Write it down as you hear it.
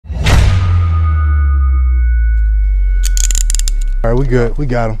All right, we good. We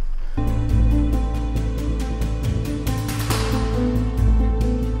got him.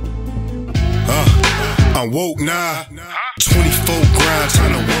 I'm woke now. 24 grind,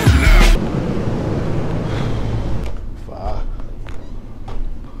 trying to work now. 5.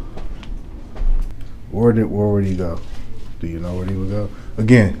 Where would he go? Do you know where he would go?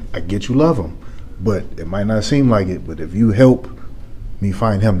 Again, I get you love him, but it might not seem like it. But if you help me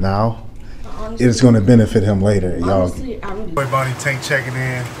find him now, honestly, it's going to benefit him later. Y'all. Bountytank checking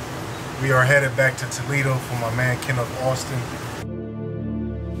in. We are headed back to Toledo for my man Kenneth Austin.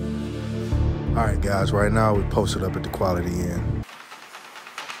 All right, guys. Right now we posted up at the Quality Inn.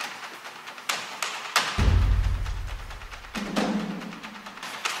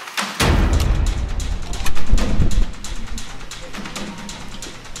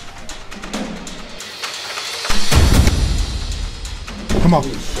 Come on.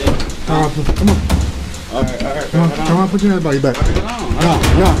 Come on. All right. Come on, put your head by your back.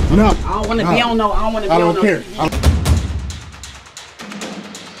 No. I don't want to be on no. I don't want to be on no. I don't care.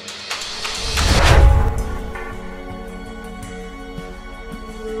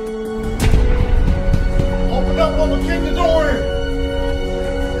 Open up, I'm gonna kick the door in.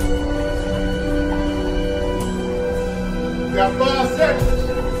 You got 5 seconds.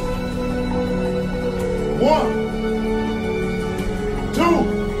 1, 2,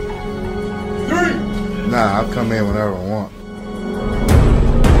 3. Nah, I'll come in whenever I want.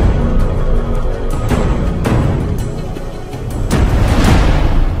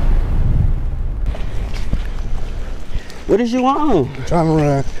 What is you on? I'm trying to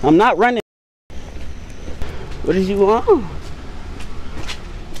run. I'm not running. What is you on?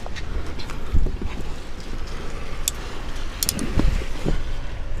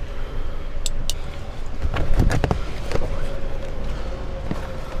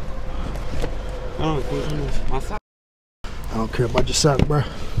 I don't care about your sock, bro.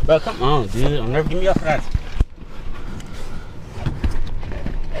 Bro, come on, dude. I'll never give me up for that.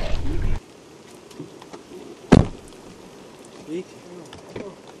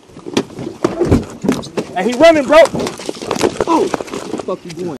 Hey, he running, bro. Oh, what the fuck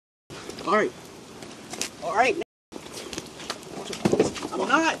you doing? All right, man. I'm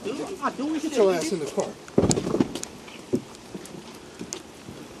not, dude. I'm not doing shit. Get your ass in the car.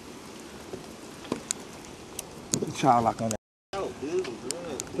 Put the child lock on that. No, dude.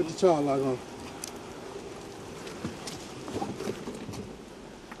 Put the child lock on.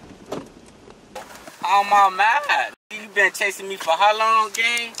 Oh, my mad. You been chasing me for how long,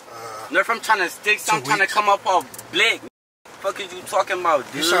 gang? If I'm trying to stick something, trying to come up off blick. What the fuck is you talking about,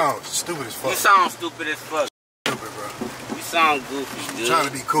 dude? You sound stupid as fuck. You sound stupid as fuck. Stupid, bro. You sound goofy, dude. I'm trying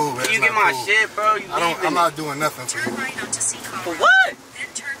to be cool, man. Can you get my shit, bro? I'm not doing nothing for you. Turn right onto C For what? Then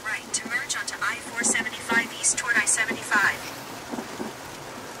turn right to merge onto I-475 east toward I-75.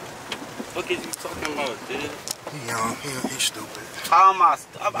 What is you talking about, dude? He young, he's stupid. How am I?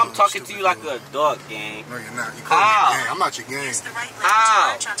 I'm talking to you like an adult, gang. No, you're not. You call me gang. I'm not your gang. Use the right lane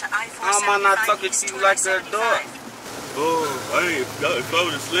How? to merge onto I-475 How am I not talking to east you toward like an I-75. adult? Oh, hey, if I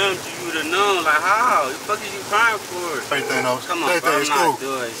would have slammed you, you would have known. Like, how? What the fuck is you crying for? Everything else. Come on, bro. I'm not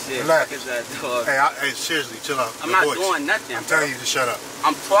doing shit. Relax. What is that, dog? Hey, seriously, chill out. I'm not doing nothing, I'm telling you to shut up.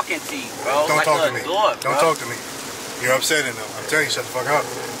 I'm talking to you, bro. Don't like talk to me. Adult, Don't talk to me. You're upsetting them. I'm telling you, shut the fuck up.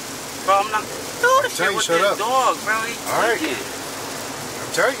 Bro, I'm not doing this shit with shut this up. dog, bro. He's all right. tweaking.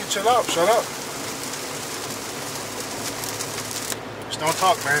 I'm telling you, chill out. Shut up. Just don't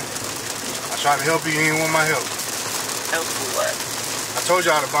talk, man. I tried to help you. You didn't want my help. Help for what? I told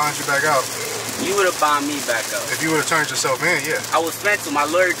you how to bond you back out. You would have bombed me back up. If you would have turned yourself in, yeah. I was meant to. My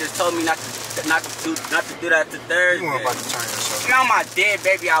lawyer just told me not to do that to Thursday. You weren't about to turn yourself in. Now my dead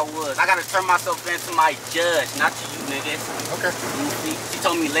baby, I was. I gotta turn myself into my judge, not to you, nigga. Okay. She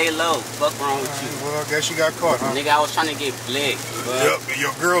told me lay low. Fuck wrong with you? Well, I guess you got caught, huh? Nigga, I was trying to get blick. Yep,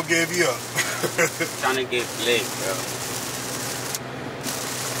 your girl gave you up. Trying to get blick, bro.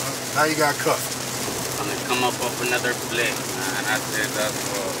 Now you got cuffed. I'm gonna come up off another blick, man. I said that's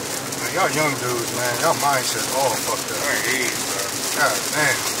all. Man, y'all young dudes, man. Y'all mindset's all fucked up. God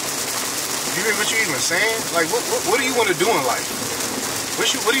damn. What you even saying? Like, what do you want to do in life? What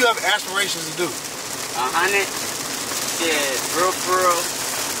do you have aspirations to do? 100? Shit, for real.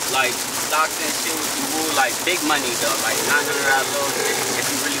 Like, stocks and shit with you, woo. Like, big money, though. Like, $900 loans if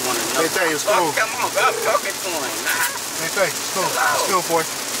you really want to know. Hey, thank you, it's cool. Come on, bro. I'm talking to him. Nah. Hey, thank you. It's cool. It's cool, boy.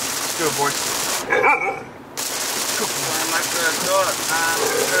 It's good, boy. Good boy. My girl, dog.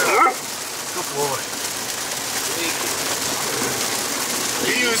 Good boy.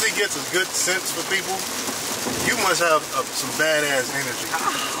 He usually gets a good sense for people. You must have some badass energy.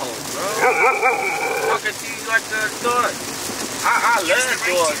 Oh, bro. Talking to you like a dog. I love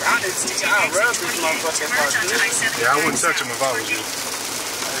dogs. Honestly, I rub this motherfucker if I could. Yeah, I wouldn't touch him if I was you.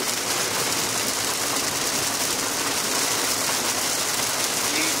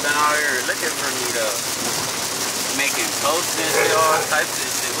 He's been out here looking for me though. Making posts and shit, all types of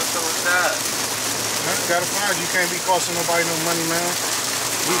shit. What's up with that? Man, gotta find you. You can't be costing nobody no money, man.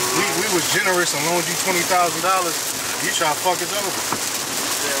 We was generous and loaned you $20,000. You try to fuck us over.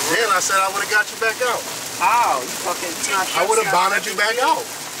 Then I said I would have got you back out. How? You fucking I would have bonded you back out.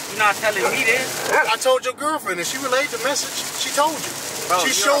 You're not telling me this. I told your girlfriend and she relayed the message. She told you. Bro,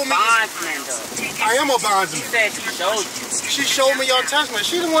 she showed me. Bondsman, though. I am a She bondsman. said she showed you. She showed me your testament.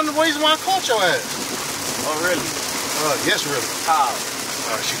 She the one the reason why I caught your ass. Oh, really? Yes, really. How?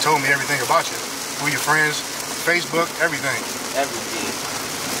 She told me everything about you. Who your friends, Facebook, everything. Everything.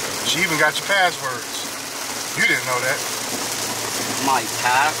 She even got your passwords. You didn't know that. My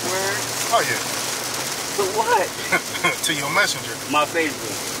password? Oh, yeah. To what? To your messenger. My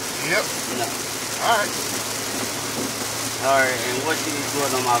Facebook. Yep. No. All right. Alright, and what you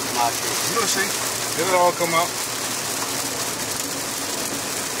doing on my shit? You'll see. It'll all come out.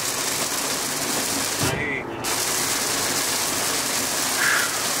 Hey.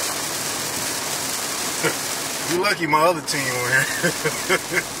 You lucky my other team on here.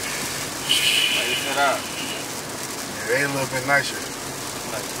 Hey, shut up. Yeah, they a little bit nicer.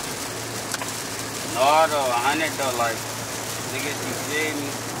 Like, no, though, 100 though, like, niggas, you feel me?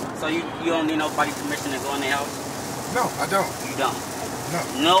 So you don't need nobody permission to go in the house? No, I don't. You don't? No.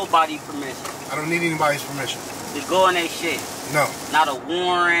 Nobody permission. I don't need anybody's permission. To go in that shit. No. Not a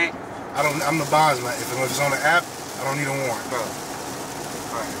warrant. I'm the bondsman. If it's on the app, I don't need a warrant. Bro.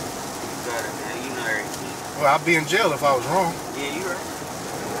 Alright. You got it, man. You know everything. Well, I'd be in jail if I was wrong. Yeah, you right.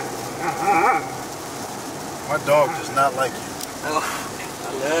 My dog does not like you. Oh, I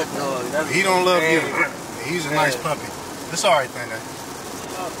love dogs. He don't love you. He's a nice puppy. It's alright, thing.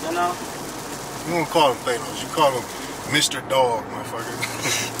 You know? You don't call him Thanos. You call him Mr. Dog, motherfucker.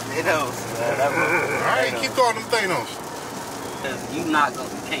 Thanos. Alright, keep calling him Thanos. Because you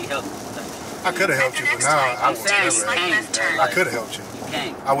can't help it. I could have helped you, but now I'm saying you can't. I could have helped you. You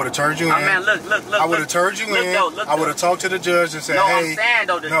can't. I would have turned you in. Oh, man, look. I would have turned you in. I would have talked to the judge and said, no, hey. I'm saying,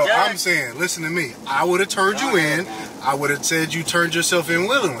 though, the no, judge. I'm saying, listen to me. I would have turned you in. I would have said you turned yourself in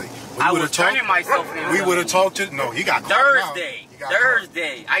willingly. I was turning myself in. We would have talked to, no, you got caught.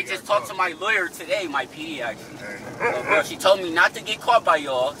 Thursday. I just talked to my lawyer today, my PD actually. Bro, she told me not to get caught by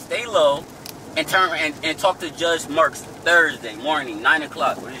y'all, stay low, and talk to Judge Marks Thursday morning, 9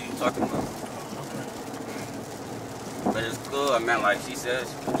 o'clock. What are you talking about? But it's cool. I mean, like she said,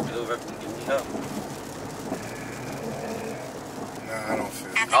 she can still give me help. Nah, I don't feel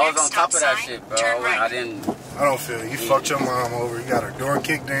it. I was on top of that shit, bro. I didn't. I don't feel it. You fucked your mom over. You got her door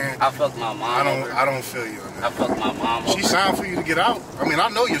kicked in. I fucked my mom I don't feel you on that. I fucked my mom over. She signed for you to get out. I mean, I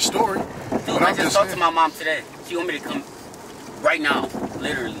know your story. Dude, I just talked to my mom today. She want me to come right now.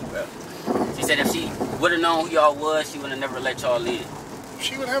 Literally, bro. She said if she would have known who y'all was, she would have never let y'all in.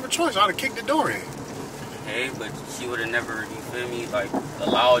 She wouldn't have a choice. I'd have kicked the door in. Okay, but she would have never, you feel me, like,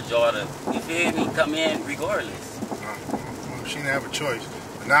 allowed y'all to, you feel me, come in regardless. No, she didn't have a choice.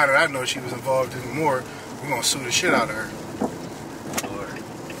 But now that I know she was involved in more, we're going to sue the shit out of her. Or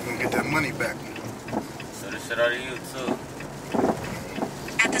We're going to get that money back. sue the shit out of you, too.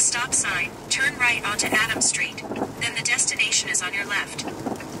 At the stop sign, turn right onto Adams Street. Then the destination is on your left.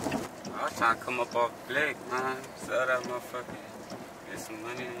 I was trying to come up off Blake, man. Sell that motherfucker. Get some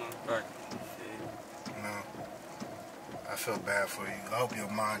money in my pocket. No. I feel bad for you. I hope your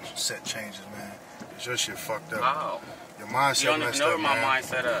mindset changes, man. Because your shit fucked up. Wow. Your mindset You don't even messed know up, where my man.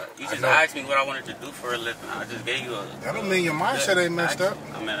 mindset up. You just know. asked me what I wanted to do for a living. I just gave you a... That don't mean your mindset ain't messed up.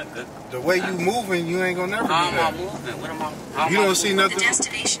 I mean, a good... The way you moving, you ain't gonna never do How am I that. moving? What am I... How You am I don't see moving? nothing? The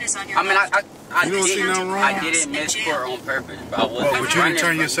destination is on your I mean, left. I You don't see nothing wrong? I didn't miss court on purpose, but I wasn't Well, but you running didn't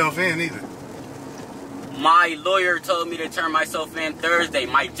turn from- yourself in either. My lawyer told me to turn myself in Thursday.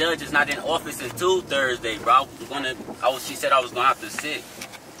 My judge is not in office until Thursday, bro. She said I was gonna have to sit,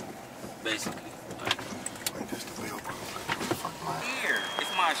 basically. Like this the wheel, bro. Here,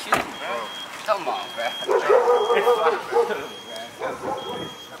 it's my shoe, bro. Come on, bro.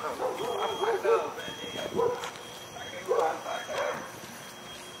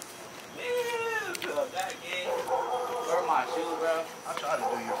 Where my shoe, bro? I try to do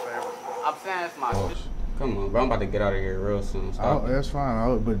you a favor. I'm saying it's my shoe. Come on, bro. I'm about to get out of here real soon. Stop. That's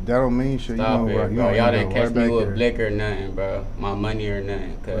fine. But that don't mean shit. Stop you know, it, you bro. know, Y'all didn't catch right me back with there. blick or nothing, bro. My money or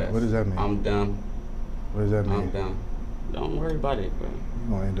nothing. Cause What does that mean? I'm dumb. What does that mean? I'm dumb. Don't worry about it, bro. You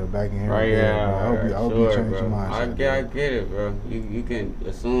gonna end up back in here. Right, yeah. I hope you change your mindset. I get it, bro. You can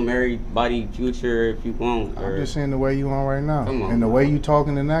assume everybody's future if you want. I'm just saying the way you on right now. Come on, and the bro. way you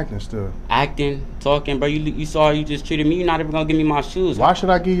talking and acting still. Acting, talking, bro. You saw how you just treated me. You're not even gonna give me my shoes. Why should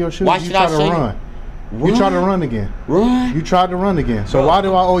I give your shoes? Why You should try I to show run. you? You try to run again. Run? You tried to run again. So Bro. why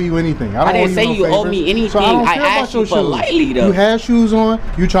do I owe you anything? I didn't say owe you no owe favors. me anything. So I don't care asked about your you politely, shoes. though. You had shoes on.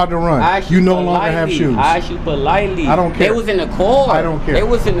 You tried to run. You no longer have shoes. I asked you politely. I don't care. They was in the car. I don't care. They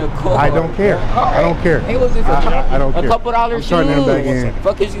was in the car. I don't care. I don't care. It was just I don't care. a couple dollars shoes. I'm turning them back in.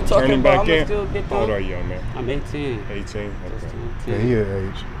 Fuck is you talking Turning about? back I'm in? still get How old are you, young man? I'm 18. 18? Okay. Yeah, he at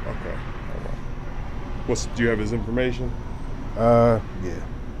age. Okay. All right. Do you have his information? Yeah.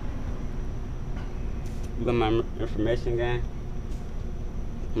 You got my information, gang?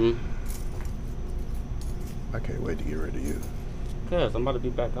 I can't wait to get rid of you. Cuz I'm about to be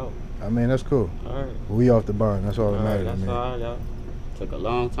back out. I mean, that's cool. Alright. We off the burn. That's all that matters. That's all, y'all. Took a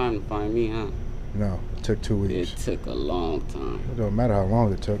long time to find me, huh? No, it took 2 weeks. It took a long time. It don't matter how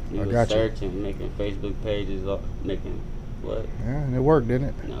long it took. You I was got you. searching, making Facebook pages, making what? Yeah, and it worked, didn't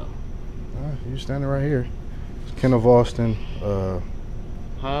it? No. You standing right here. It's Ken of Austin.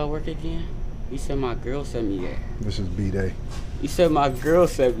 How it work again? You said my girl set me up. This is B-Day. You said my girl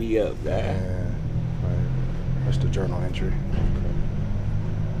set me up, man. Yeah, right. That's the journal entry.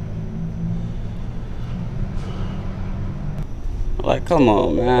 Like, come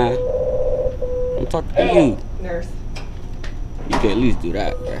on, man. I'm talking to you. Nurse. You can at least do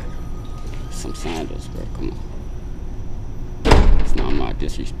that, bro. Some sandals, bro. Come on. It's not my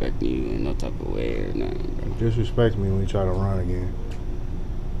disrespecting you in no type of way or nothing, bro. Disrespect me when you try to run again.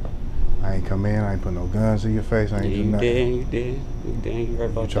 I ain't come in, I ain't put no guns in your face, I ain't do nothing. You did. You right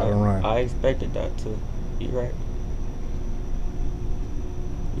about that. try to run. I expected that too. You right.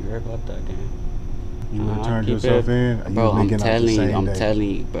 You right about that, Dan. You would have turned yourself in, or you Bro, been getting out the same I'm day? telling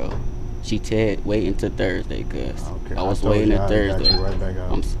you, bro. She said wait until Thursday, cuz. Okay, I was told waiting you until I got Thursday. you right back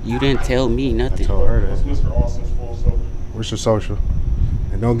out. You didn't tell me I nothing. told her that. Mr. Austin's full social? What's your social?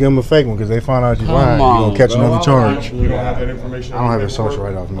 And don't give them a fake one, because they find out you're Come lying. You're on, going to catch bro. another charge. You don't have that information? I don't have a social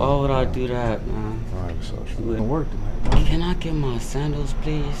right off now. Why would I do that, man? I don't have a social. It don't work tonight, bro. Can I get my sandals,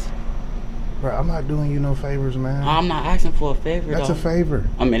 please? Bro, I'm not doing you no favors, man. I'm not asking for a favor, That's though. a favor.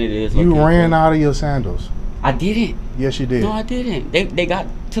 I mean, it is. You okay, ran bro. out of your sandals. I didn't. Yes, you did. No, I didn't. They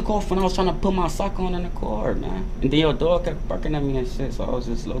took off when I was trying to put my sock on in the car, man. And then your dog kept barking at me and shit, so I was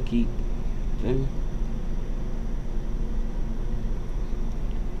just low key. Feel me?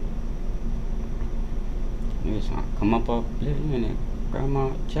 You just trying to come up off Oblivion and grab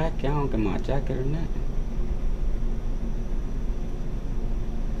my jacket. I don't get my jacket or nothing.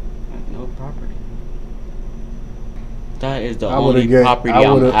 Like no property. That is the only property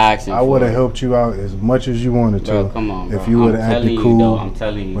I'm asking for. I would have helped you out as much as you wanted to. Bro, come on, bro. If you would have acted cool. Though, I'm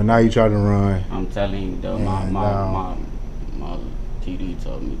telling you. But now you try to run. I'm telling you though, my PD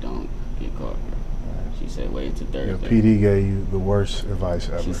told me don't get caught. Bro. She said wait until Thursday. Your PD gave you the worst advice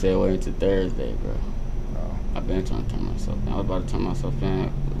ever. She said wait until Thursday, bro. No. I've been trying to turn myself in. I was about to turn myself in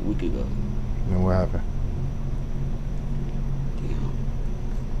a week ago. Then what happened? Damn.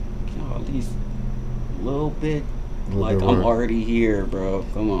 Can y'all at least a little bit? Like bit I'm worse. already here, bro.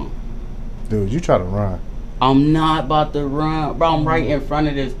 Come on. Dude, you try to run. I'm not about to run, bro. I'm right in front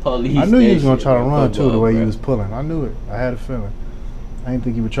of this police I knew you was station, gonna try to bro. run too, the way bro. you was pulling. I knew it. I had a feeling. I didn't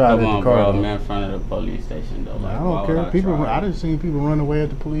think you would try Come it at on, the car. bro. though. I'm in front of the police station though. Like, I why don't would care. People, try I it? didn't see people run away at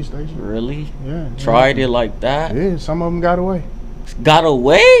the police station. Really? Yeah. Tried it like that? Yeah, some of them got away. Got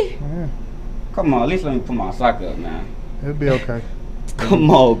away? Yeah, Come on, at least let me put my sock up, man. it'll be okay.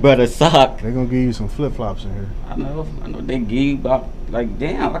 Come on, brother, sock. They're gonna give you some flip flops in here. I know they give you about, like,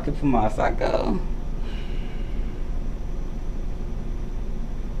 damn, I can put my sock up.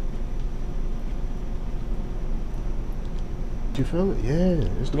 You feel it? Yeah.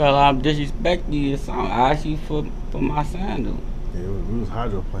 It's You got a lot of disrespect you or something. I asked you for my sandal. Yeah, we was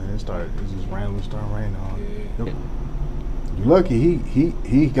hydroplaning. It just randomly started raining on. Yep. You lucky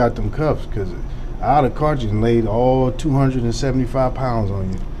he got them cuffs, because I'd have caught you and laid all 275 pounds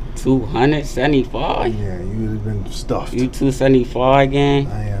on you. 275? Yeah, you would have been stuffed. You 275 again?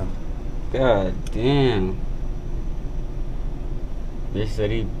 I am. God damn. Bitch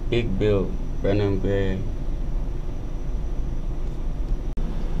said he big built, Brennan Gray.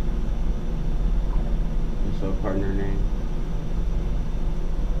 What's your partner name?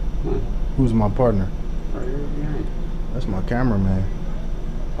 Huh? Who's my partner? Partner name? That's my cameraman.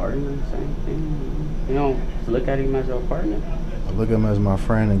 Partner, same thing. You don't look at him as your partner? I look at him as my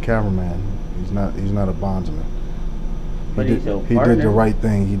friend and cameraman. He's not a bondsman. But he's your He partner. did the right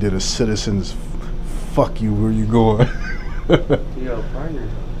thing. He did a citizen's fuck you, where you going? Yo, partner.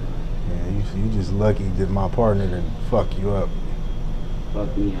 Yeah, you just lucky that my partner didn't fuck you up.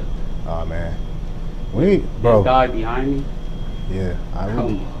 Fuck me up. Aw, man. Bro. This guy behind me? Yeah. Come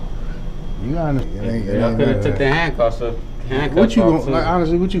on. You got I could have took the handcuffs off. What you gonna, like,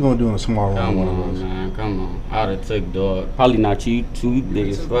 honestly, what you gonna do in a small room? Come on, man. Come on. I'd have took dog. Probably not you. You big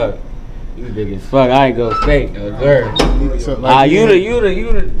as fuck. You big as fuck. I ain't go fake, though, So, like,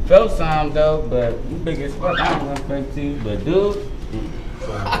 you felt some though, but you big as fuck. I ain't gonna fake to you, but dude,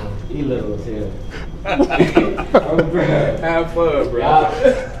 you little as hell. Have fun, bro.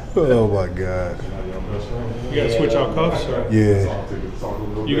 Oh my God. You gotta switch out cuffs? Or? Yeah.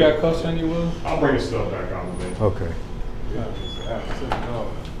 You got cuffs anywhere? I'll bring your stuff back on the bench. Okay.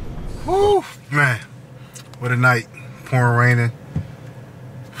 Woo, man. What a night. Pouring, raining.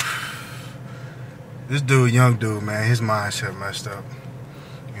 This dude, young dude, man, his mindset messed up.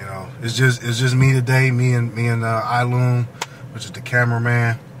 You know, it's just me today, me and Iloom, which is the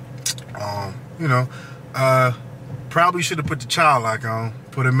cameraman. You know, probably should have put the child lock on,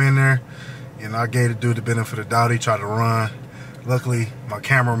 put him in there. You know, I gave the dude the benefit of the doubt. He tried to run. Luckily, my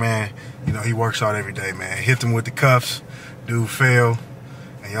cameraman, you know, he works out every day, man. Hit him with the cuffs. Dude fell.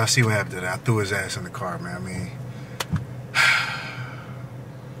 And y'all see what happened to that. I threw his ass in the car, man. I mean,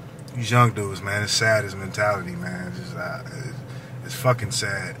 these young dudes, man, it's sad, his mentality, man. It's fucking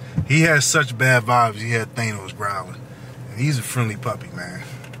sad. He has such bad vibes. He had Thanos growling. And he's a friendly puppy, man.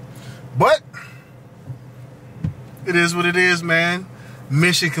 But it is what it is, man.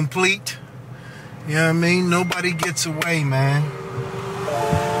 Mission complete. You know what I mean? Nobody gets away, man.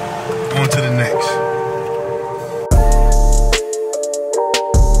 On to the next.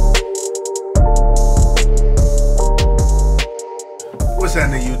 What's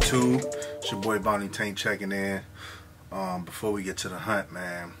happening, YouTube? It's your boy Bountytank checking in. Before we get to the hunt,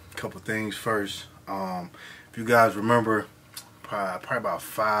 man, a couple things first. If you guys remember, probably about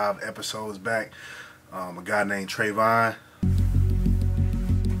 5 episodes back, a guy named Trayvon.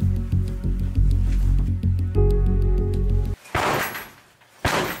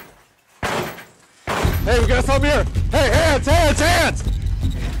 Hey, we got something here. Hey, hands!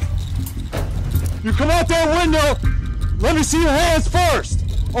 You come out that window. Let me see your hands first.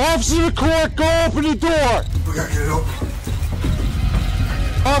 Officer of the court, go open the door. We gotta get it open.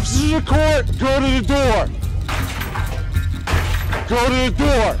 Officer of the court, go to the door. Go to the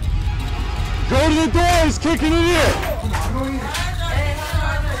door. Go to the door, he's kicking it in.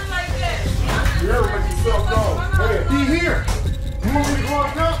 You ever let yourself go? Hey, he here. You want me to go on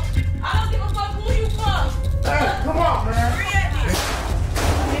top? I don't give a fuck who you fuck. Hey, come on, man.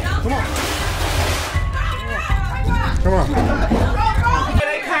 Come on. Come on.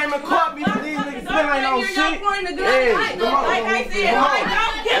 They came and caught me, but these niggas still ain't on shit. Hey, come on. Like I said, like,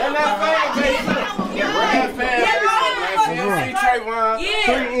 don't give a fuck.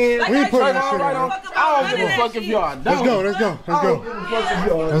 We ain't putting this shit on. I don't give a fuck if y'all don't. Let's go.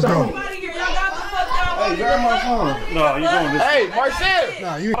 Let's go. Hey, grab my phone. No, you going this Hey, Marcel.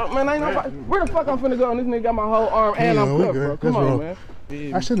 Nah, you. Man, ain't nobody. Where the fuck I'm finna go? And this nigga got my whole arm and I'm we cut, good. bro. Come Let's on, roll. man.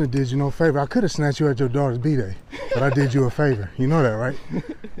 I shouldn't have did you no favor. I could have snatched you at your daughter's B-Day, but I did you a favor. You know that, right?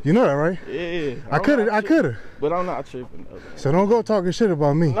 You know that, right? Yeah. I could have. But I'm not tripping, though. So don't go talking shit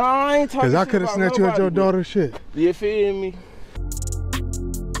about me. No, I ain't talking Because I shit could have about snatched you at your nobody, daughter's shit. You feel me?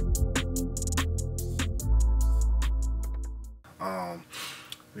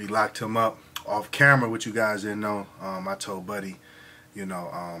 We locked him up off camera, which you guys didn't know. I told Buddy, you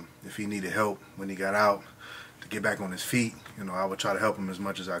know, if he needed help when he got out to get back on his feet, you know, I would try to help him as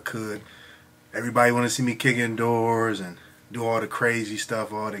much as I could. Everybody want to see me kicking doors and do all the crazy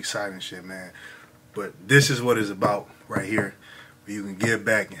stuff, all the exciting shit, man. But this is what it's about right here, where you can give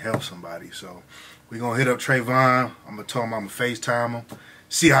back and help somebody. So we're going to hit up Trayvon. I'm going to tell him I'm going to FaceTime him,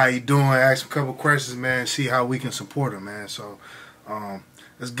 see how he doing, ask him a couple questions, man, see how we can support him, man. So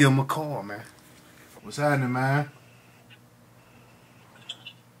let's give him a call, man. What's happening, man?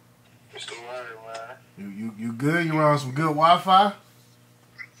 What's the word, man? You good? You on some good Wi-Fi? Oh,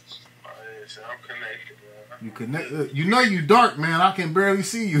 yes, I'm connected, man. You connect? You know you dark, man. I can barely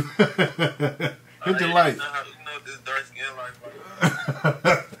see you. Hit the light. You know this dark skin like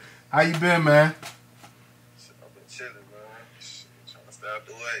How you been, man? I've been chilling, man. Shit, trying to stay out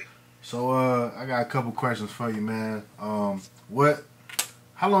the way. So I got a couple questions for you, man.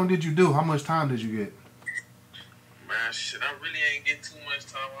 How long did you do? How much time did you get? Man, shit, I really ain't get too much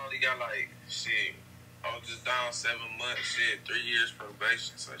time. I only got shit. I was just down 7 months, shit, 3 years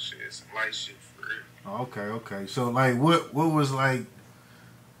probation, so shit, some light shit for real. Okay. So what was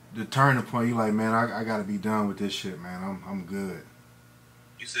the turning point? You like, man, I gotta be done with this shit, man. I'm good.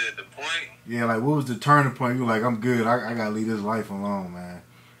 You said the point? Yeah, like what was the turning point? You were like, I'm good. I gotta leave this life alone, man.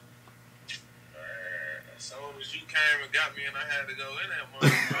 As soon as you came and got me and I had to go in that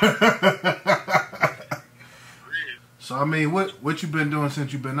motherfucker. So I mean, what you been doing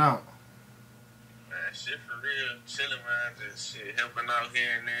since you been out? Man, shit for real. Chilling, man. Just shit, helping out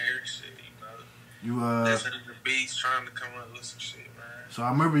here and there. Shit, you know. You listening to beats, trying to come up with some shit, man. So I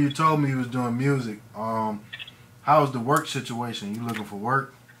remember you told me you was doing music. How's the work situation? You looking for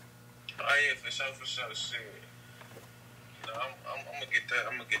work? Oh yeah, for sure, shit. You know, I'm gonna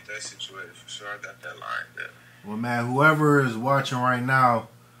get that situated for sure. I got that lined up. Well, man, whoever is watching right now,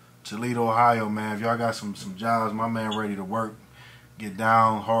 Toledo, Ohio, man, if y'all got some jobs, my man ready to work, get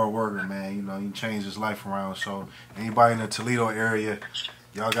down, hard worker, man. You know, he changed his life around. So anybody in the Toledo area,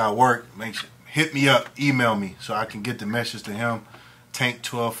 y'all got work, hit me up, email me so I can get the message to him.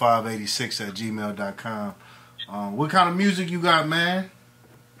 Tank12586@gmail.com. What kind of music you got, man?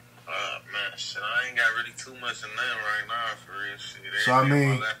 Man, shit, I ain't got really too much of nothing right now, for real shit. So I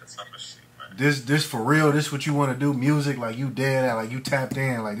mean, this for real, this what you want to do, music, like you dead at, like you tapped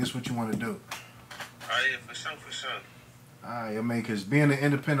in, like this what you want to do. Oh yeah, for sure. Alright, I mean, cause being an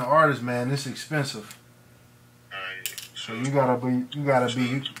independent artist, man, this is expensive. Yeah, so you gotta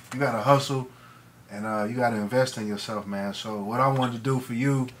hustle, and you gotta invest in yourself, man. So what I wanted to do for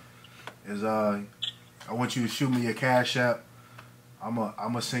you is, I want you to shoot me your Cash App. I'm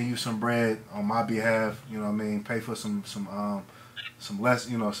gonna send you some bread on my behalf. You know what I mean? Pay for some less,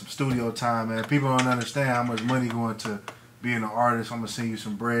 you know, some studio time, man. People don't understand how much money going to being an artist. I'm gonna send you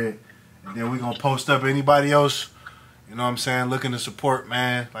some bread, and then we're gonna post up anybody else, you know what I'm saying, looking to support,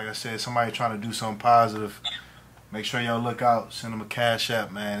 man. Like I said, somebody trying to do something positive. Make sure y'all look out. Send them a Cash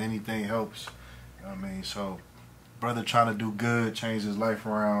App, man. Anything helps. You know what I mean? So, brother trying to do good, change his life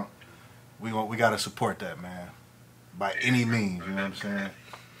around. We gotta support that, man. By any means, you know what I'm saying?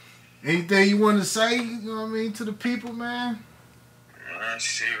 Anything you want to say, you know what I mean, to the people, man?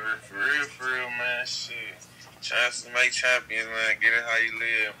 Shit, for real, man, shit. Chance to make champions, man. Get it how you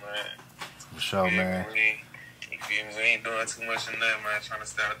live, man. For sure, man. You feel me? We ain't doing too much of that, man. Trying to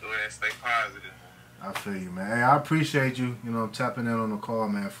stay out the way and stay positive, man. I feel you, man. Hey, I appreciate you, you know, tapping in on the call,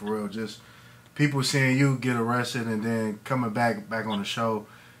 man, for real. Just people seeing you get arrested and then coming back on the show.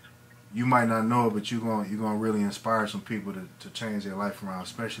 You might not know it, but you're gonna really inspire some people to change their life around,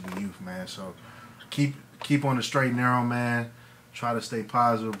 especially the youth, man. So keep on the straight and narrow, man. Try to stay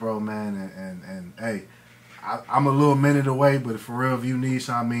positive, bro, man. And hey, I'm a little minute away, but for real, if you need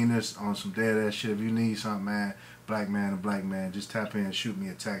something, I mean this on some dead ass shit. If you need something, man, black man to black man, just tap in and shoot me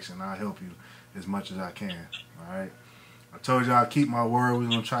a text, and I'll help you as much as I can. All right. I told y'all keep my word. We're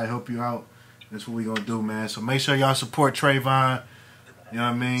gonna try to help you out. That's what we gonna do, man. So make sure y'all support Trayvon. You know what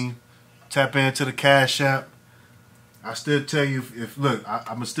I mean? Tap into the Cash App. I still tell you, look, I'm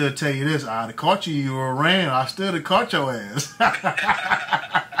going to still tell you this. I'd have caught you were ran. I still have caught your ass.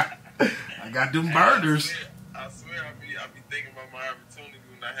 I got them burners. I swear, I be thinking about my opportunity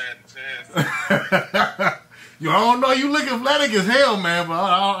when I had the chance. Yo, I don't know. You look athletic as hell, man, but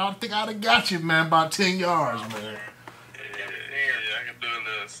I think I'd have got you, man, about 10 yards, man. Yeah, I can do a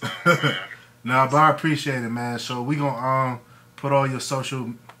little something, man. Nah, but I appreciate it, man. So we going to put all your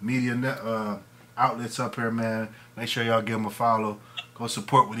social media outlets up here, man. Make sure y'all give him a follow. Go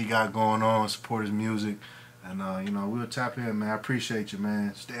support what he got going on. Support his music. And, you know, we'll tap in, man. I appreciate you,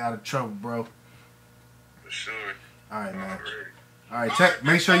 man. Stay out of trouble, bro. For sure. All right, man. All right,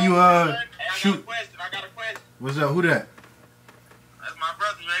 make sure you shoot. I got a question. What's up? Who that? That's my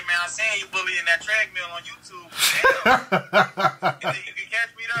brother, right, man. I seen you bullying that treadmill on YouTube. You think you can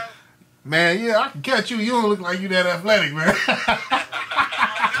catch me, though? Man, yeah, I can catch you. You don't look like you that athletic, man.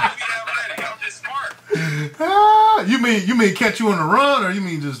 I'm just smart. You mean catch you on the run, or you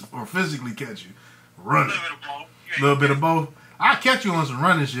mean or physically catch you? Running. A little bit of both. I catch you on some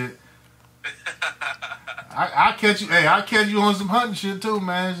running shit. I catch you. Hey, I catch you on some hunting shit too,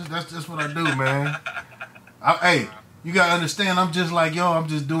 man. That's just what I do, man. Hey, you gotta understand. I'm just like yo. I'm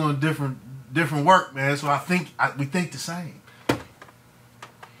just doing different work, man. So we think the same.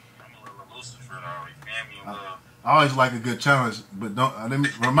 I always like a good challenge, but don't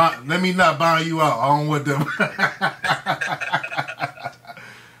let me not buy you out. I don't want them.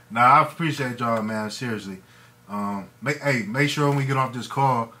 Nah, I appreciate y'all, man. Seriously. Make sure when we get off this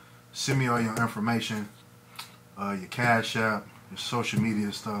call, send me all your information, your Cash App, your social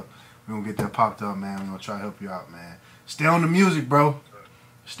media stuff. We're gonna get that popped up, man. We're gonna try to help you out, man. Stay on the music, bro.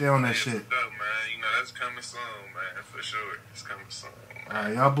 Stay on that shit. Up, man. You know that's coming soon, man. For sure, it's coming soon. Man. All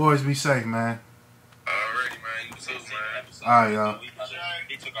right, y'all boys be safe, man. Alright, man. You too, man. All right, y'all.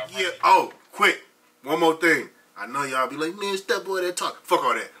 Yeah. Oh, quick. One more thing. I know y'all be like, man, step boy, that talk. Fuck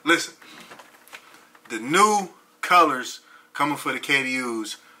all that. Listen, the new colors coming for the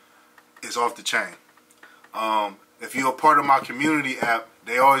KDUs is off the chain. If you're a part of my community app,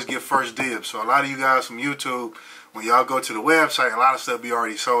 they always get first dibs. So a lot of you guys from YouTube, when y'all go to the website, a lot of stuff be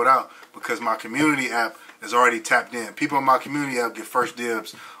already sold out because my community app is already tapped in. People in my community app get first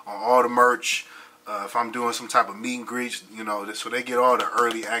dibs on all the merch. If I'm doing some type of meet and greets, you know, so they get all the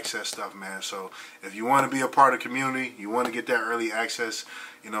early access stuff, man. So if you want to be a part of the community, you want to get that early access,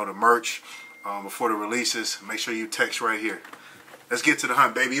 you know, the merch before the releases, make sure you text right here. Let's get to the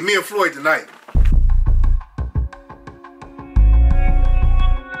hunt, baby. Me and Floyd tonight.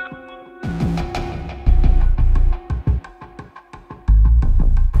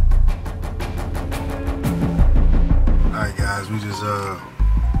 Alright guys, we just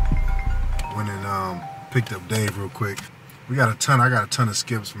went and picked up Dave real quick. I got a ton of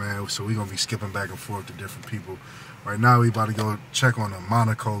skips, man, so we're gonna be skipping back and forth to different people. Right now we about to go check on a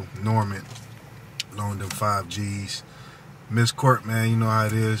Monaco Norman. Loaned them 5 G's. Miss Court, man, you know how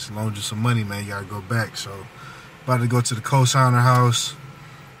it is. Loaned you some money, man, you gotta go back. So about to go to the co-signer house,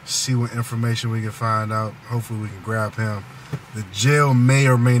 see what information we can find out. Hopefully we can grab him. The jail may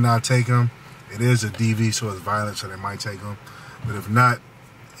or may not take him. It is a DV, so it's violent, so they might take him. But if not,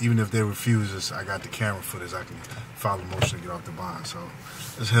 even if they refuse us, I got the camera footage. I can follow motion to get off the bond. So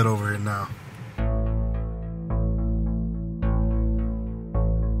let's head over here now.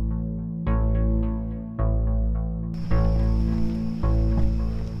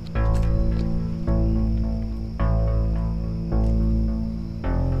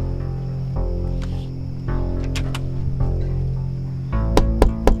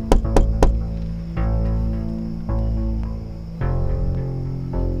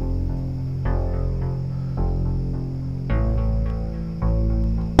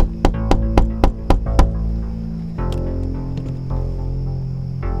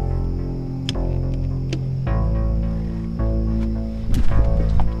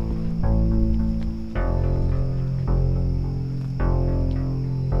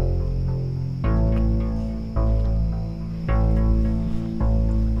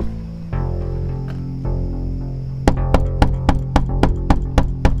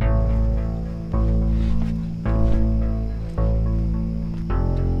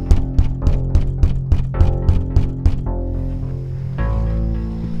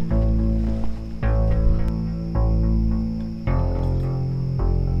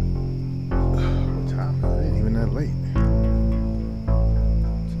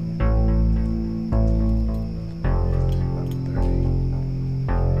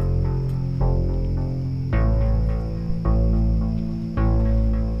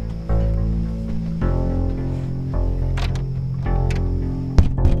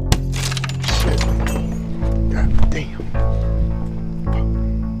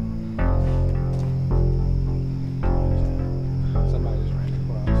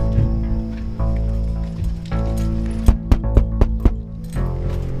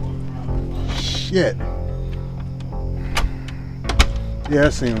 Shit. Yeah, I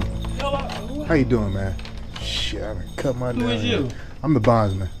see him. How you doing, man? Shit, I done cut my Who is you? I'm the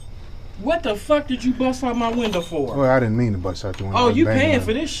bondsman. What the fuck did you bust out my window for? Well, I didn't mean to bust out the window. Oh, you paying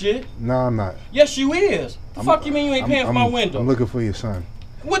for this shit? No, I'm not. Yes, you is. The fuck you mean you ain't paying for my window? I'm looking for your son.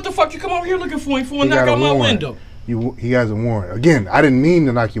 What the fuck you come over here looking for him for and knock out my window? He has a warrant. Again, I didn't mean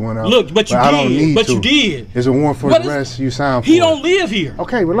to knock you one out. Look, but you did. I don't need to. You did. There's a warrant for the rest. You signed for. He don't live here.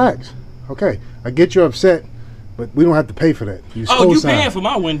 Okay, relax. Okay, I get you upset, but we don't have to pay for that. You you paying for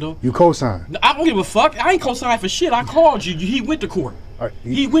my window? You co-signed. I don't give a fuck. I ain't co-signed for shit. I called you. He went to court. Right,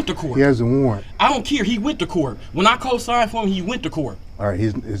 he went to court. He has a warrant. I don't care. He went to court. When I co-signed for him, he went to court. All right,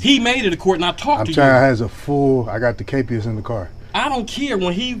 he made it to court, and I talked to you. I'm trying. Has a full. I got the KPS in the car. I don't care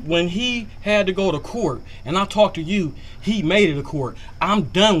when he had to go to court, and I talked to you. He made it to court. I'm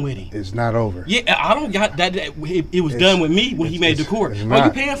done with him. It's not over. Yeah, I don't got that. It was done with me when he made the court. Oh,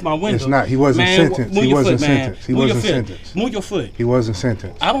 you paying for my window? It's not. He wasn't sentenced. He wasn't sentenced. He wasn't sentenced. Move your foot. He wasn't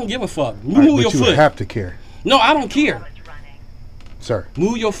sentenced. I don't give a fuck. Move your foot. You have to care. No, I don't care. Sir.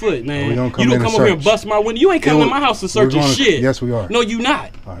 Move your foot, man. You don't come over here and bust my window. You ain't coming to my house to search your shit. Yes, we are. No, you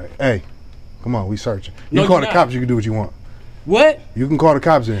not. All right. Hey, come on. We searching. You call the cops. You can do what you want. What? You can call the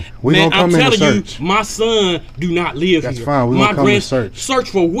cops in. We gonna come in and search. I'm telling you, my son do not live here. That's fine. We gonna come and search. Search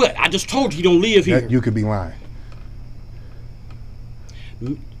for what? I just told you he don't live here. You could be lying.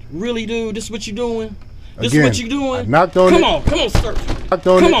 Really, dude? This is what you doing? This is what you doing? I knocked on come on, search.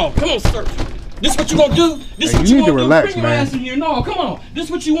 Come on, search. This what you gonna do? This what you want to do? Relax, bring your ass in here. No, come on.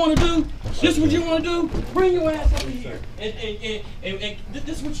 This what you want to do? This what you want to do? Bring your ass over here. And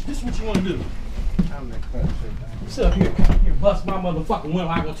this what you want to do? Sit up here, bust my motherfucking window.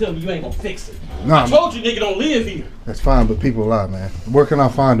 I gonna tell me you ain't gonna fix it. Nah, I told you nigga don't live here. That's fine, but people lie, man. Where can I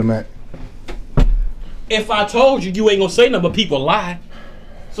find them at? If I told you, you ain't gonna say nothing, but people lie.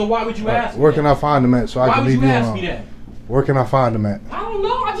 So why would you ask me? Where can I find them at so I can leave you alone? Why would you ask me that? Where can I find him at? I don't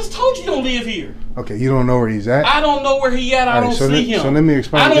know. I just told you don't live here. Okay, you don't know where he's at? I don't know where he at. I don't see him. So let me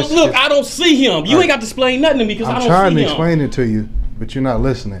explain. I don't see him. You ain't got to explain nothing to me because I don't see him. I'm trying to explain it to you, but you're not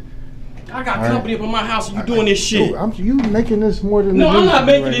listening. I got company up in my house and you doing this shit. You making this more than No, I'm not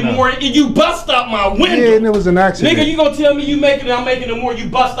making it more. You bust out my window. Yeah, and it was an accident. Nigga, you gonna tell me you making it, I'm making it more, you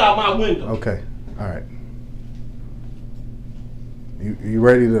bust out my window. Okay, all right. You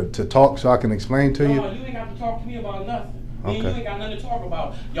ready to talk so I can explain to you? No, you ain't got to talk to me about nothing. Okay. You ain't got nothing to talk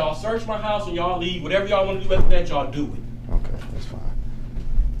about. Y'all search my house and y'all leave. Whatever y'all want to do after that, y'all do it. Okay, that's fine.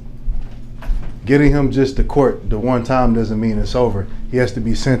 Getting him just to court the one time doesn't mean it's over. He has to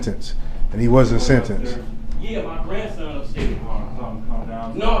be sentenced, and he wasn't sentenced. Yeah, my grandson upstairs.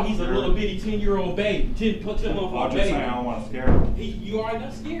 No, he's a little bitty 10-year-old baby. Put him on a baby. I don't want to scare him. You already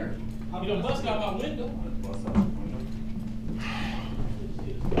not scared. You done bust out my window. Bust out the window.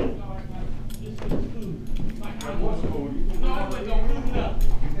 What's cool? No, I wasn't gonna prove nothing.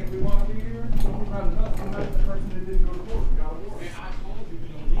 You think we want to be here? I'm not the person that didn't go to court. Man, I told you we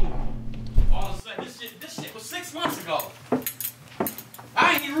don't need it. All of a sudden, this shit was 6 months ago.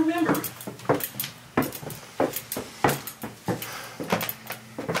 I ain't even remember it.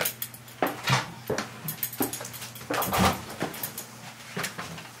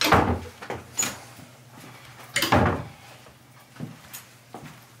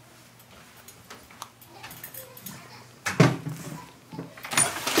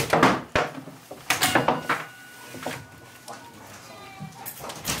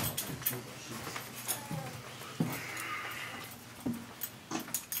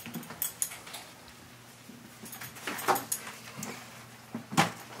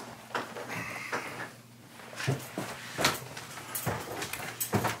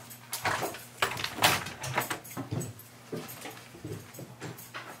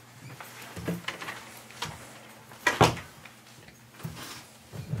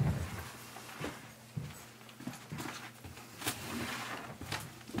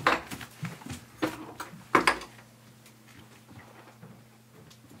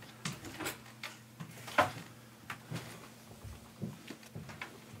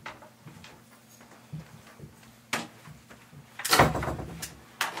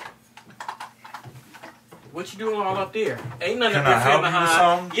 What you doing all up there? Ain't nothing up there help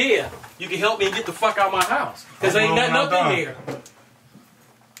behind. Yeah, you can help me and get the fuck out of my house. Cause ain't nothing up in there.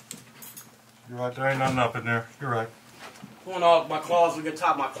 You're right, there ain't nothing up in there. You're right. Pulling off my closet, the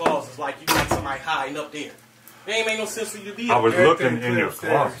top of my closet is like you got somebody hiding up there. It ain't make no sense for you to be I up was there. looking in your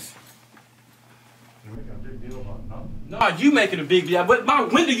closet. You're making a big deal about nothing. No, you making a big deal. But my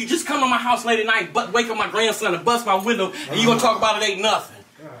window, you just come to my house late at night, but wake up my grandson and bust my window, and you gonna talk about it ain't nothing.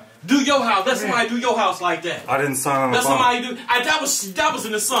 Do your house. Let somebody do your house like that. I didn't sign on the Let phone. somebody do. That was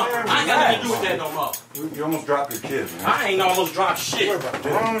in the summer. I ain't got nothing to do with that no more. You almost dropped your kid, man. I ain't almost dropped shit.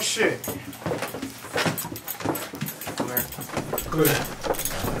 Wrong shit.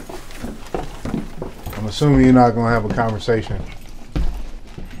 I'm assuming you're not gonna have a conversation.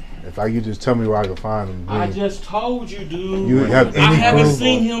 If I could just tell me where I can find him. I just told you, dude. You have any I haven't proof?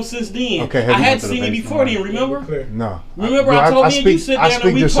 seen him since then. Okay, I hadn't seen him before then, remember? No. Remember I told me and you sit down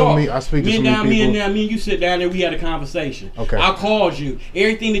and we talked. I speak to so many people. Me and you sit down there, we had a conversation. Okay. I called you.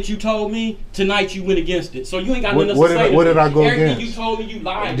 Everything that you told me, tonight you went against it. So you ain't got nothing to say. What did I go Everything against? you told me, you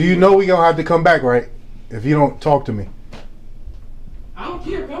lied. Do you know we gonna have to come back, right? If you don't talk to me. I don't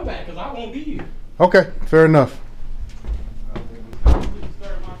care, come back, because I won't be here. Okay, fair enough.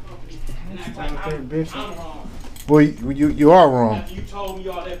 Well, you are wrong. After you told me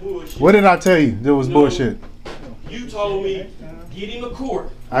all that bullshit. What did I tell you? That was bullshit. You told me get him to court.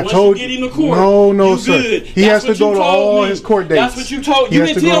 I Once told you get him to court. No, you sir. Good. He has to go to all his court dates. That's what you told. He You has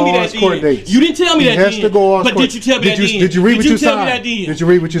didn't to go tell me to all that his court then. dates. You didn't tell me that He has then. to go all his But court. did you tell me that then? Did you read what you tell me that signed? then? Did you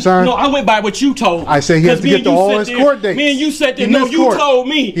read what you signed? No, I went by what you told me. I say he has to get to all his court dates. Me and you said that. He No, missed you court. told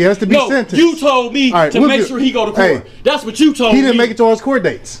me. He has to be sentenced. You told me All right, to we'll make do- sure he go to court. Hey, That's what you told me. He didn't make it to all his court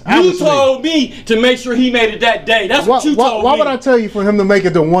dates. You Obviously. told me to make sure he made it that day. That's what you told me. Why would I tell you for him to make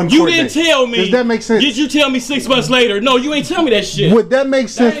it to one You court didn't date? tell me. Does that make sense? Did you tell me 6 months later? No, you ain't tell me that shit. Would that make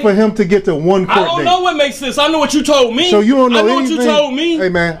sense for him to get to one court I date? don't know what makes sense. I know what you told me. So you don't know I know anything? what you told me. Hey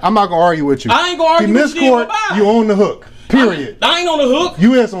man, I'm not gonna argue with you. I ain't gonna argue he with missed you. court. You on the hook. Period. I ain't on the hook.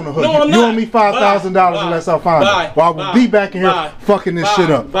 You is on the hook. No, I'm you not. owe me $5,000 unless I find Bye. it. Well, I will be back in here Bye. fucking this Bye. shit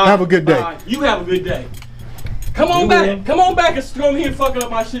up. Bye. Have a good day. Bye. You have a good day. Come on back. Come on back and come here and fucking up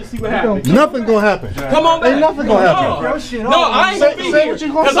my shit and see what happens. Nothing gonna happen. Come on back. Ain't nothing gonna happen. No, I ain't gonna be here.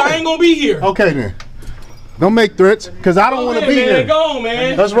 Because I ain't gonna be here. Okay then. Don't make threats, because I don't want to be here. Go on,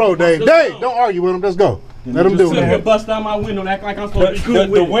 man. Let's roll, Dave. Dave, don't argue with him. Let's go. Let him do it. Bust out my window and act like I'm supposed to be cool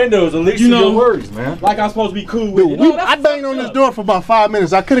with the windows, at least you know, your words, man. Like I'm supposed to be cool with it. I banged on this door for about 5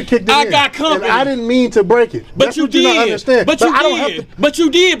 minutes. I could have kicked it in. I got company. And I didn't mean to break it. But you did. Understand. But you did. But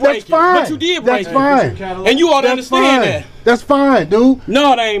you did break it. But you did break it. That's fine. And you ought to understand that. That's fine, dude.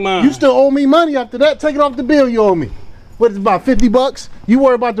 No, that ain't mine. You still owe me money after that. Take it off the bill you owe me. What is it, about 50 bucks? You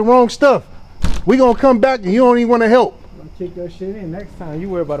worry about the wrong stuff. We gonna come back and you don't even want to help. I'll kick your shit in next time. You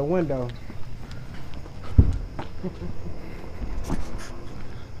worry about a window.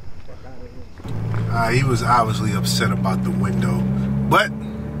 He was obviously upset about the window, but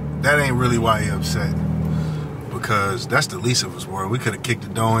that ain't really why he upset, because that's the least of his worry. We could have kicked the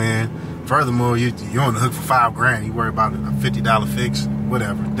door in. Furthermore, you're on the hook for $5 grand. You worry about a $50 fix,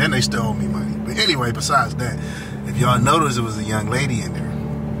 whatever. Then they still owe me money. But anyway, besides that, if y'all notice, it was a young lady in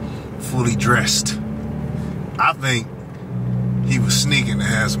there, fully dressed. I think he was sneaking to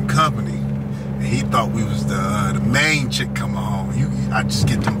have some company, and he thought we was the main chick coming home. I just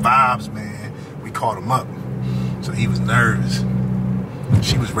get them vibes, man. We caught him up, so he was nervous.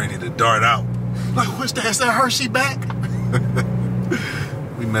 She was ready to dart out. Like, what's that? Is that her? She back?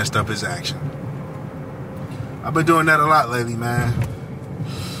 We messed up his action. I've been doing that a lot lately, man.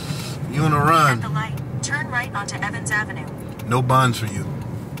 You on the run? At the light, turn right onto Evans Avenue. No buns for you,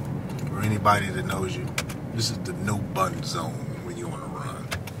 or anybody that knows you. This is the no bun zone when you on the run.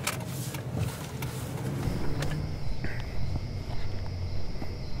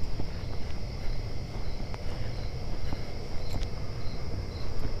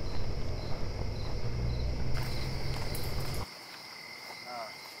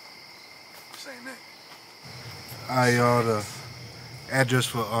 This ain't it. Alright, y'all, the address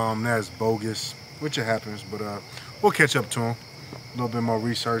for that's bogus, which it happens, but we'll catch up to him. A little bit more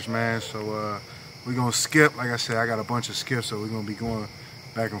research, man. So we're gonna skip. Like I said, I got a bunch of skips, so we're gonna be going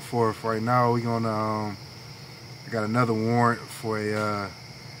back and forth. Right now, we're gonna I got another warrant for a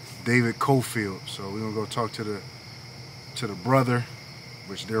David Cofield, so we're gonna go talk to the brother,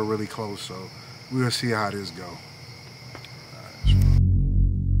 which they're really close. So we'll see how this go.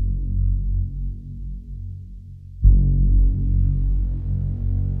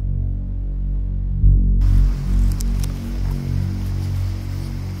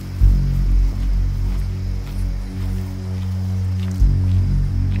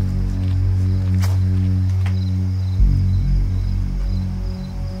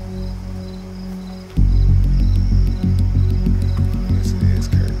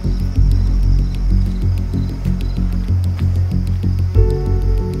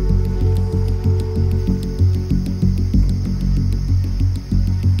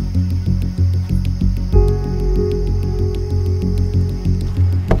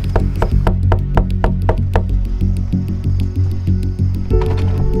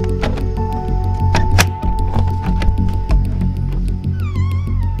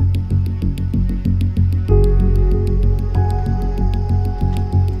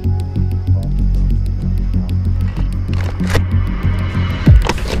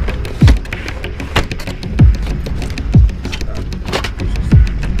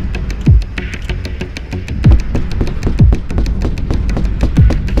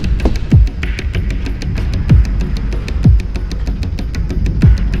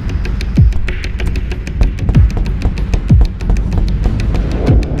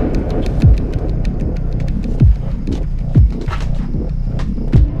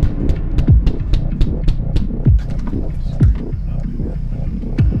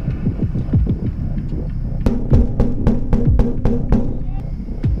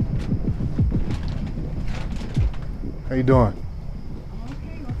 How you doing? I'm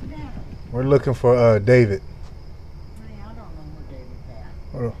okay. What's the matter? We're looking for David. Honey, I don't know where David's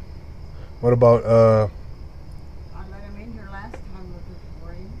at. What about I let him in here last time looking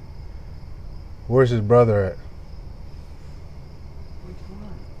for him. where's his brother at? Which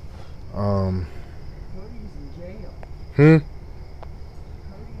one? Cody's in jail.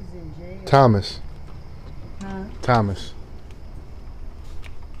 Cody's in jail. Thomas. Huh? Thomas.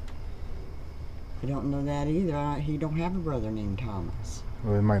 I don't know that either. He don't have a brother named Thomas.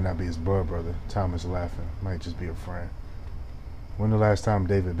 Well, it might not be his blood brother. Thomas laughing. Might just be a friend. When the last time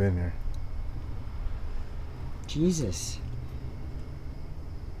David been here? Jesus.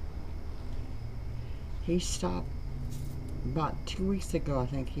 He stopped about 2 weeks ago, I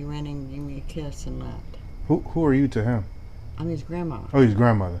think. He ran and gave me a kiss and left. Who are you to him? I'm his grandma. Oh, his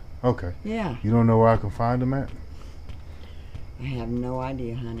grandmother. Okay. Yeah. You don't know where I can find him at? I have no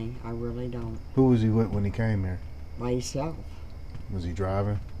idea, honey. I really don't. Who was he with when he came here? By himself. Was he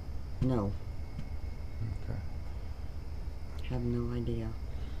driving? No. Okay. Have no idea.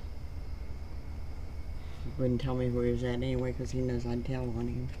 He wouldn't tell me where he was at anyway because he knows I'd tell on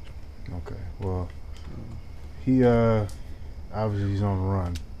him. Okay. Well, he obviously he's on the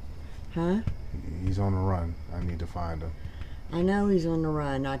run. Huh? He's on the run. I need to find him. I know he's on the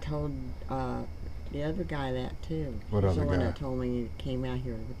run. I told the other guy that too. What He's other the one guy? that told me he came out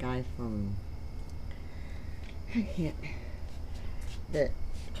here. The guy from that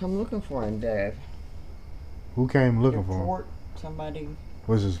come looking for him, Dave. Who came looking for him? Report somebody.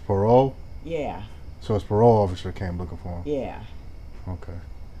 Was his parole? Yeah. So his parole officer came looking for him? Yeah. Okay.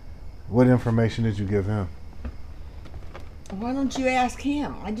 What information did you give him? Why don't you ask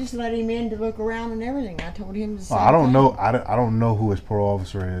him? I just let him in to look around and everything. I told him the same Well, I don't thing. know. I don't know who his parole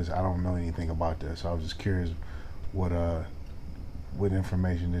officer is. I don't know anything about this. I was just curious. What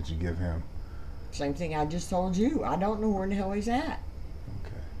information did you give him? Same thing I just told you. I don't know where the hell he's at.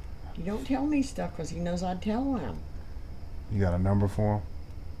 Okay. He don't tell me stuff because he knows I'd tell him. You got a number for him?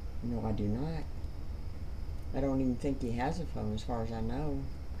 No, I do not. I don't even think he has a phone as far as I know.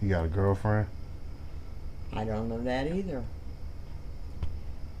 You got a girlfriend? I don't know that either.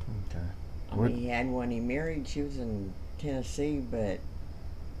 Okay. I mean, he had one he married. She was in Tennessee, but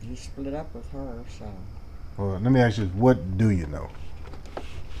he split up with her, so. Well, let me ask you, what do you know?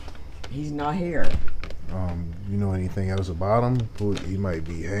 He's not here. You know anything else about him? Who he might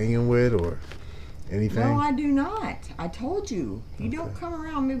be hanging with or anything? No, I do not. I told you. He don't come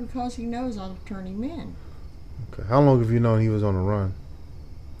around me because he knows I'll turn him in. Okay. How long have you known he was on the run?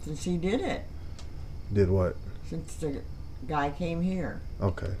 Since he did it. Did what? Since the guy came here.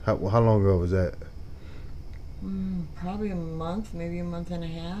 Okay. How long ago was that? Probably a month, maybe a month and a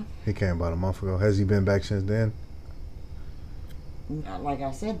half. He came about a month ago. Has he been back since then? Like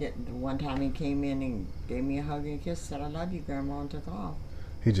I said, the one time he came in and gave me a hug and a kiss, said, "I love you, Grandma," and took off.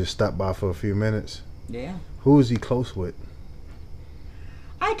 He just stopped by for a few minutes? Yeah. Who is he close with?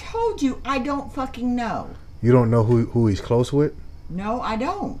 I told you, I don't fucking know. You don't know who he's close with? No, I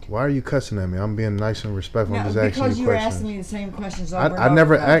don't. Why are you cussing at me? I'm being nice and respectful. I'm just asking you because you're questions. asking me the same questions over and I over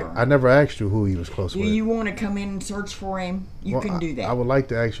never and over. I never asked you who he was close with. Do you want to come in and search for him? You can do that. I would like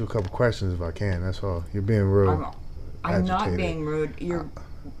to ask you a couple questions if I can. That's all. You're being real. I'm not being rude. You're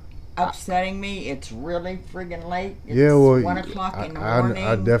upsetting me. It's really friggin' late. It's 1 o'clock in the morning.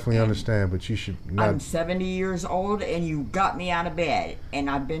 I definitely understand, but you should not. I'm 70 years old, and you got me out of bed, and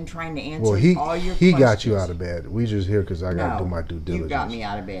I've been trying to answer all your questions. He got you out of bed. We just here because I got to do my due diligence. You got me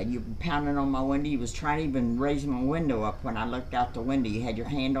out of bed. You were pounding on my window. You was trying to even raise my window up when I looked out the window. You had your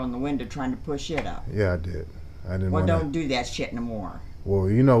hand on the window trying to push it up. Yeah, I did. I didn't. Well, don't do that shit no more.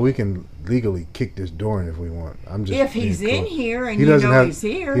 Well, you know, we can legally kick this door in if we want. I'm just. If he's in here and you know he's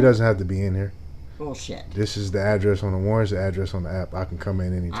here. He doesn't have to be in here. Bullshit. This is the address on the warrants, the address on the app. I can come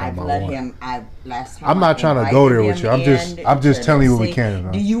in anytime I want. Last time I'm not trying to go there with you. I'm just telling you what we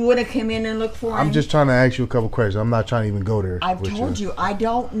can. Do you want to come in and look for him? I'm just trying to ask you a couple questions. I'm not trying to even go there. I've told you, I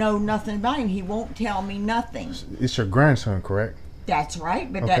don't know nothing about him. He won't tell me nothing. It's your grandson, correct? That's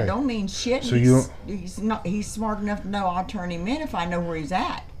right, but that don't mean shit. So he's smart enough to know I'll turn him in if I know where he's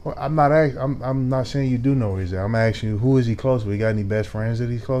at. Well, I'm not saying you do know where he's at. I'm asking you, who is he close with? You got any best friends that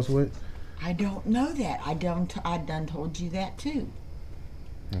he's close with? I don't know that. I done told you that too.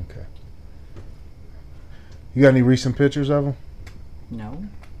 Okay. You got any recent pictures of him? No.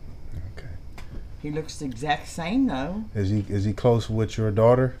 Okay. He looks the exact same though. Is he close with your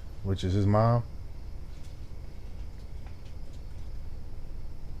daughter, which is his mom?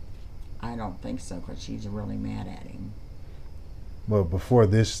 I don't think so, because she's really mad at him. Well, before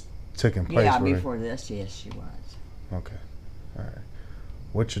this took place, yeah, right? Before this, yes, she was. Okay. All right.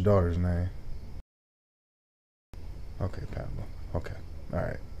 What's your daughter's name? Okay, Pablo. Okay. All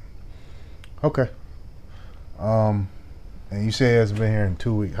right. Okay. And you say he hasn't been here in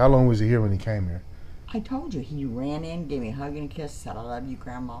 2 weeks. How long was he here when he came here? I told you. He ran in, gave me a hug and a kiss, said, "I love you,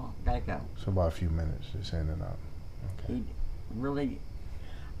 Grandma. Gotta go." So about a few minutes, just in and out. Okay. He really...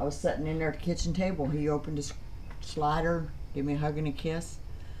 I was sitting in there at the kitchen table. He opened his slider, gave me a hug and a kiss,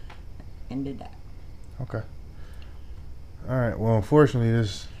 and did that. Okay. All right. Well, unfortunately,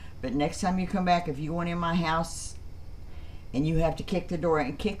 this... But next time you come back, if you went in my house and you have to kick the door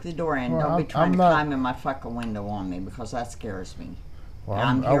in, Well, don't be trying to climb in my fucking window on me, because that scares me. Well,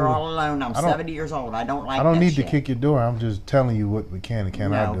 I'm here all alone. I'm 70 years old. I don't like that I don't need shit. to kick your door. I'm just telling you what we can and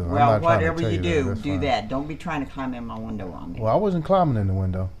cannot do. Well, whatever you do, do that. Don't be trying to climb in my window on me. Well, I wasn't climbing in the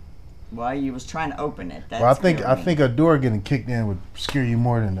window. Well, you was trying to open it. That's Well, I think a door getting kicked in would scare you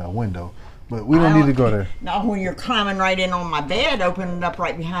more than a window. But we don't need to go there. No, when you're climbing right in on my bed, opening it up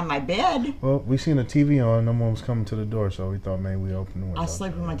right behind my bed. Well, we seen a TV on. No one was coming to the door, so we thought maybe we opened the window. I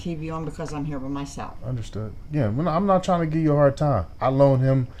sleep with my TV on because I'm here by myself. Understood. Yeah, I'm not trying to give you a hard time. I loaned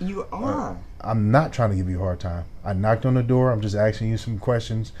him. You are. I'm not trying to give you a hard time. I knocked on the door. I'm just asking you some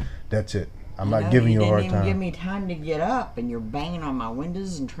questions. That's it. I'm not giving you a hard time. You didn't even give me time to get up, and you're banging on my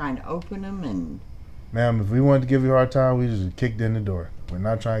windows and trying to open them. And ma'am, if we wanted to give you a hard time, we just kicked in the door. We're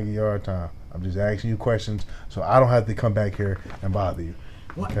not trying to give you a hard time. I'm just asking you questions so I don't have to come back here and bother you.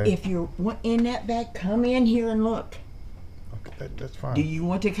 Well, okay? if you're in that back, come in here and look. Okay, that's fine. Do you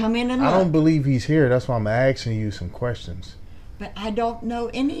want to come in and look? I don't believe he's here. That's why I'm asking you some questions. But I don't know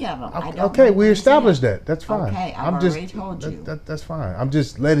any of them. Okay, we established that. That's fine. Okay, I've already told you. That's fine. I'm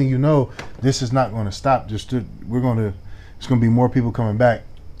just letting you know this is not going to stop. It's going to be more people coming back.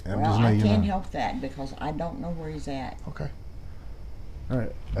 And well, I can't help that because I don't know where he's at. Okay. All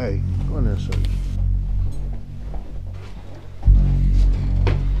right. Hey, go in there, sir.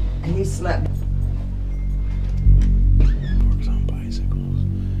 He slept.